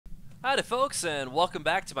Howdy folks, and welcome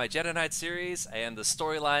back to my Jedi Knight series and the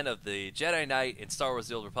storyline of the Jedi Knight in Star Wars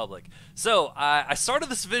The Old Republic. So, I started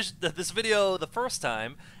this video the first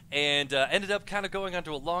time and ended up kind of going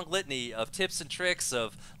onto a long litany of tips and tricks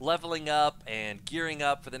of leveling up and gearing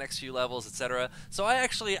up for the next few levels, etc. So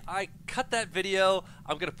I cut that video.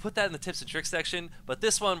 I'm going to put that in the tips and tricks section, but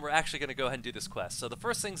this one we're actually going to go ahead and do this quest. So the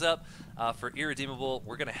first thing's up for Irredeemable.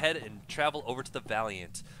 We're going to head and travel over to the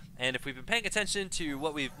Valiant. And if we've been paying attention to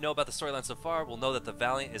what we know about the storyline so far, we'll know that the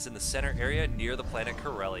Valiant is in the center area near the planet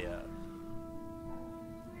Corellia.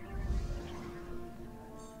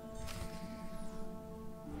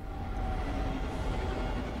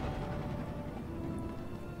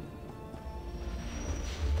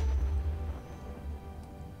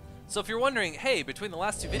 So if you're wondering, hey, between the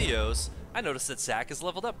last two videos, I noticed that Zach has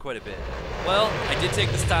leveled up quite a bit. Well, I did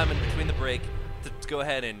take this time in between the break to go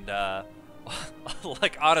ahead and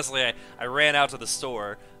like, honestly, I ran out to the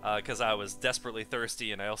store because I was desperately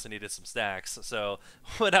thirsty and I also needed some snacks. So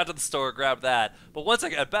went out to the store, grabbed that. But once I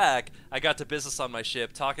got back, I got to business on my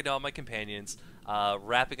ship, talking to all my companions,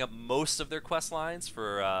 wrapping up most of their quest lines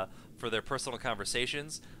for their personal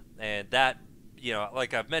conversations. And that, you know,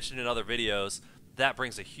 like I've mentioned in other videos, that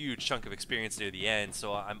brings a huge chunk of experience near the end.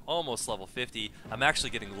 So I'm almost level 50. I'm actually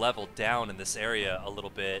getting leveled down in this area a little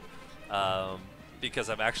bit.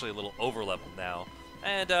 Because I'm actually a little over-leveled now.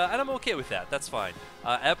 And I'm okay with that. That's fine.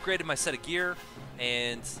 I upgraded my set of gear,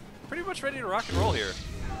 and pretty much ready to rock and roll here.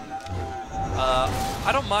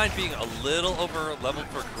 I don't mind being a little over-leveled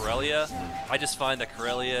for Corellia. I just find that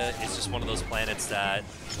Corellia is just one of those planets that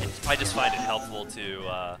I just find it helpful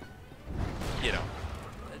to, you know,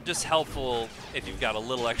 just helpful if you've got a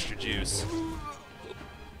little extra juice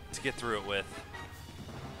to get through it with.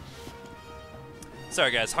 Sorry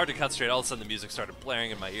guys, hard to concentrate. All of a sudden the music started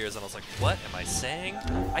blaring in my ears and I was like, what am I saying?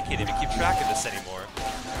 I can't even keep track of this anymore.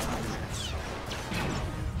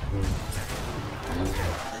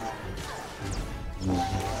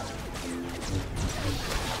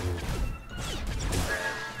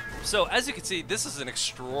 So as you can see, this is an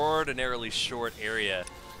extraordinarily short area.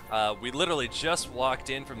 We literally just walked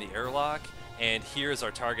in from the airlock and here's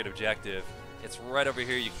our target objective. It's right over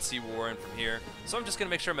here. You can see Warren from here. So I'm just going to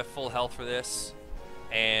make sure I'm at full health for this.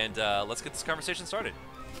 And let's get this conversation started.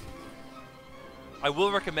 I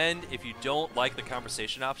will recommend, if you don't like the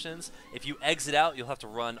conversation options, if you exit out, you'll have to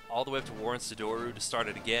run all the way up to Warren Sedoru to start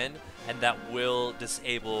it again, and that will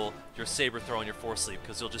disable your saber throw and your force leap,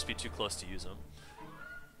 because you'll just be too close to use them.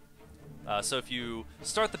 So if you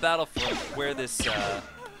start the battle from where this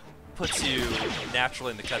puts you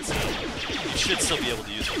naturally in the cutscene, you should still be able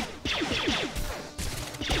to use them.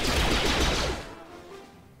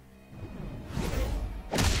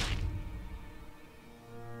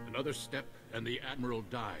 Another step, and the Admiral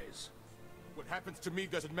dies. What happens to me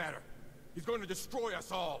doesn't matter. He's going to destroy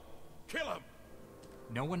us all. Kill him!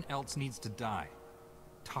 No one else needs to die.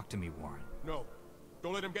 Talk to me, Warren. No.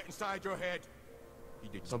 Don't let him get inside your head. He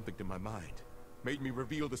did something to my mind. Made me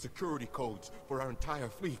reveal the security codes for our entire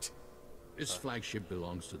fleet. This flagship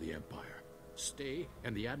belongs to the Empire. Stay,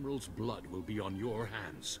 and the Admiral's blood will be on your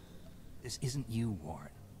hands. This isn't you,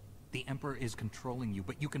 Warren. The Emperor is controlling you,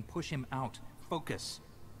 but you can push him out. Focus.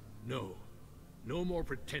 No. No more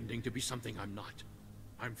pretending to be something I'm not.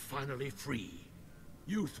 I'm finally free.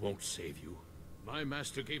 Youth won't save you. My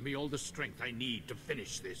master gave me all the strength I need to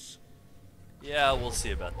finish this. Yeah, we'll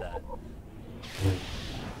see about that.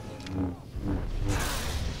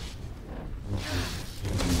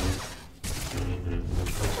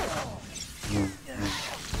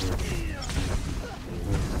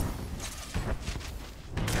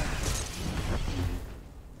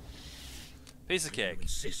 Piece of cake. You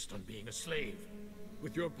insist on being a slave.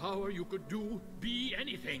 With your power, you could be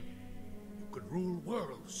anything. You could rule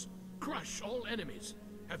worlds, crush all enemies,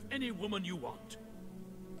 have any woman you want.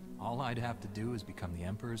 All I'd have to do is become the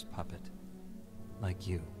Emperor's puppet. Like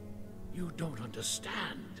you. You don't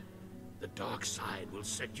understand. The dark side will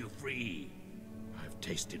set you free. I've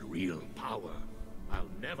tasted real power. I'll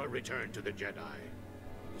never return to the Jedi.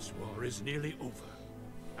 This war is nearly over.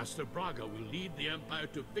 Master Braga will lead the Empire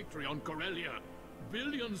to victory on Corellia.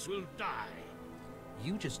 Billions will die.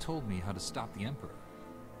 You just told me how to stop the Emperor.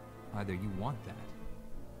 Either you want that,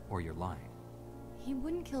 or you're lying. He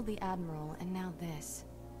wouldn't kill the Admiral, and now this.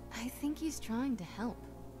 I think he's trying to help.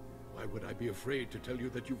 Why would I be afraid to tell you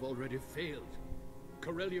that you've already failed?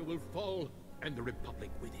 Corellia will fall, and the Republic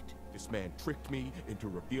with it. This man tricked me into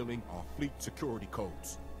revealing our fleet security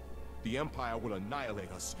codes. The Empire will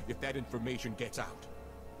annihilate us if that information gets out.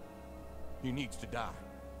 He needs to die.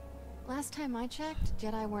 Last time I checked,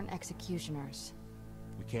 Jedi weren't executioners.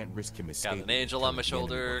 We can't risk him Got escaping. an angel on my until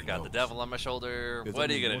the shoulder, enemy got the knows. devil on my shoulder. There's What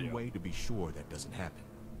are only you gonna one do? way to be sure that doesn't happen.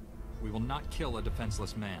 We will not kill a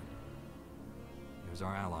defenseless man. He was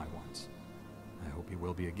our ally once. I hope he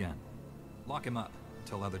will be again. Lock him up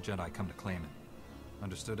until other Jedi come to claim him.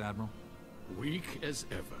 Understood, Admiral? Weak as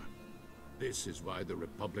ever. This is why the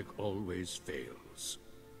Republic always fails.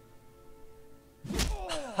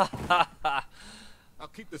 I'll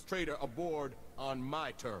keep this traitor aboard on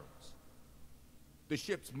my terms. The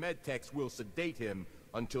ship's medtechs will sedate him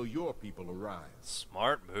until your people arrive.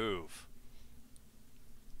 Smart move.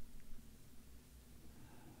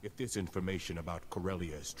 If this information about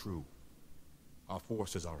Corellia is true, our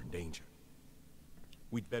forces are in danger.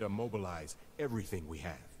 We'd better mobilize everything we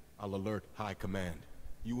have. I'll alert High Command.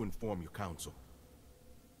 You inform your council.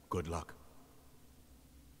 Good luck.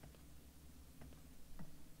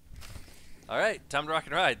 All right, time to rock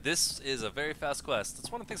and ride. This is a very fast quest.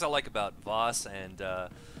 That's one of the things I like about Voss and,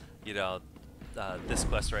 you know, this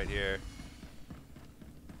quest right here.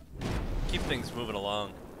 Keep things moving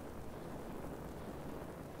along.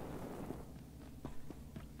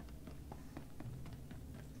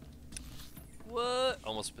 What?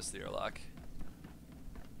 Almost missed the airlock.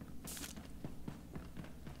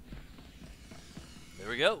 There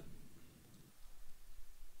we go.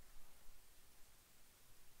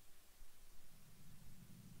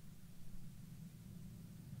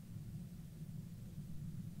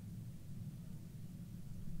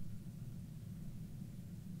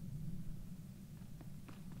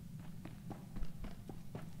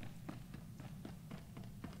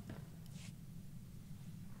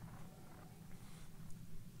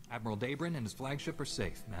 Admiral Dabrin and his flagship are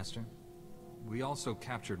safe, Master. We also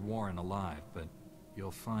captured Warren alive, but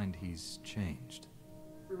you'll find he's changed.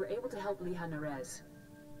 We were able to help Liha Nerez.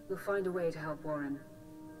 We'll find a way to help Warren.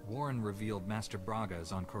 Warren revealed Master Braga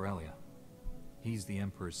is on Corellia. He's the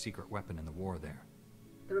Emperor's secret weapon in the war there.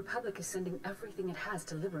 The Republic is sending everything it has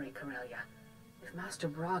to liberate Corellia. If Master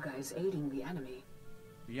Braga is aiding the enemy...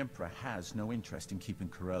 The Emperor has no interest in keeping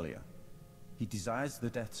Corellia. He desires the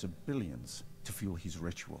deaths of billions to fuel his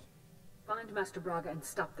ritual. Find Master Braga and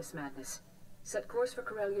stop this madness. Set course for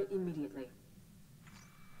Corellia immediately.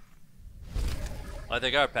 I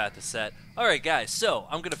think our path is set. Alright guys, so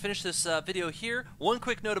I'm going to finish this video here. One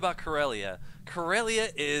quick note about Corellia. Corellia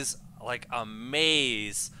is like a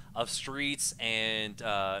maze of streets and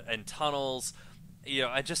tunnels, you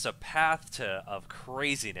know, and just a path of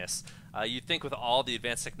craziness. You'd think with all the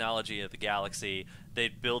advanced technology of the galaxy,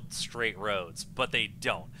 they'd build straight roads, but they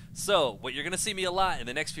don't. So what you're going to see me a lot in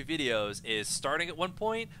the next few videos is starting at one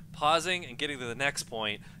point, pausing, and getting to the next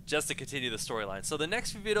point just to continue the storyline. So the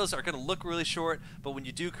next few videos are going to look really short, but when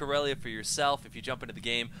you do Corellia for yourself, if you jump into the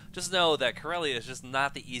game, just know that Corellia is just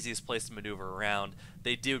not the easiest place to maneuver around.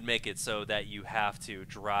 They do make it so that you have to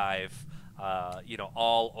drive you know,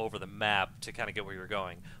 all over the map to kind of get where you're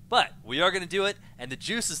going. But we are going to do it, and the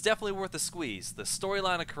juice is definitely worth the squeeze. The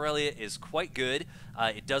storyline of Corellia is quite good.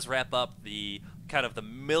 It does wrap up the kind of the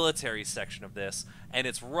military section of this, and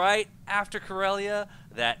it's right after Corellia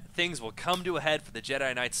that things will come to a head for the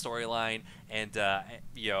Jedi Knight storyline, and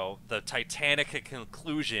you know, the titanic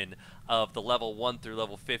conclusion of the level 1 through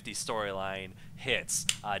level 50 storyline hits.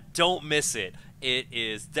 Don't miss it. It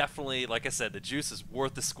is definitely, like I said, the juice is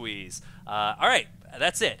worth the squeeze. Alright,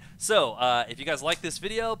 that's it. So, if you guys like this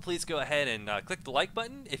video, please go ahead and click the like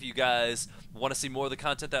button. If you guys want to see more of the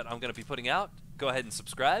content that I'm going to be putting out, go ahead and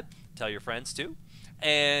subscribe. Tell your friends too.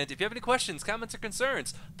 And if you have any questions, comments, or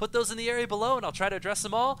concerns, put those in the area below and I'll try to address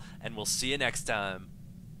them all. And we'll see you next time.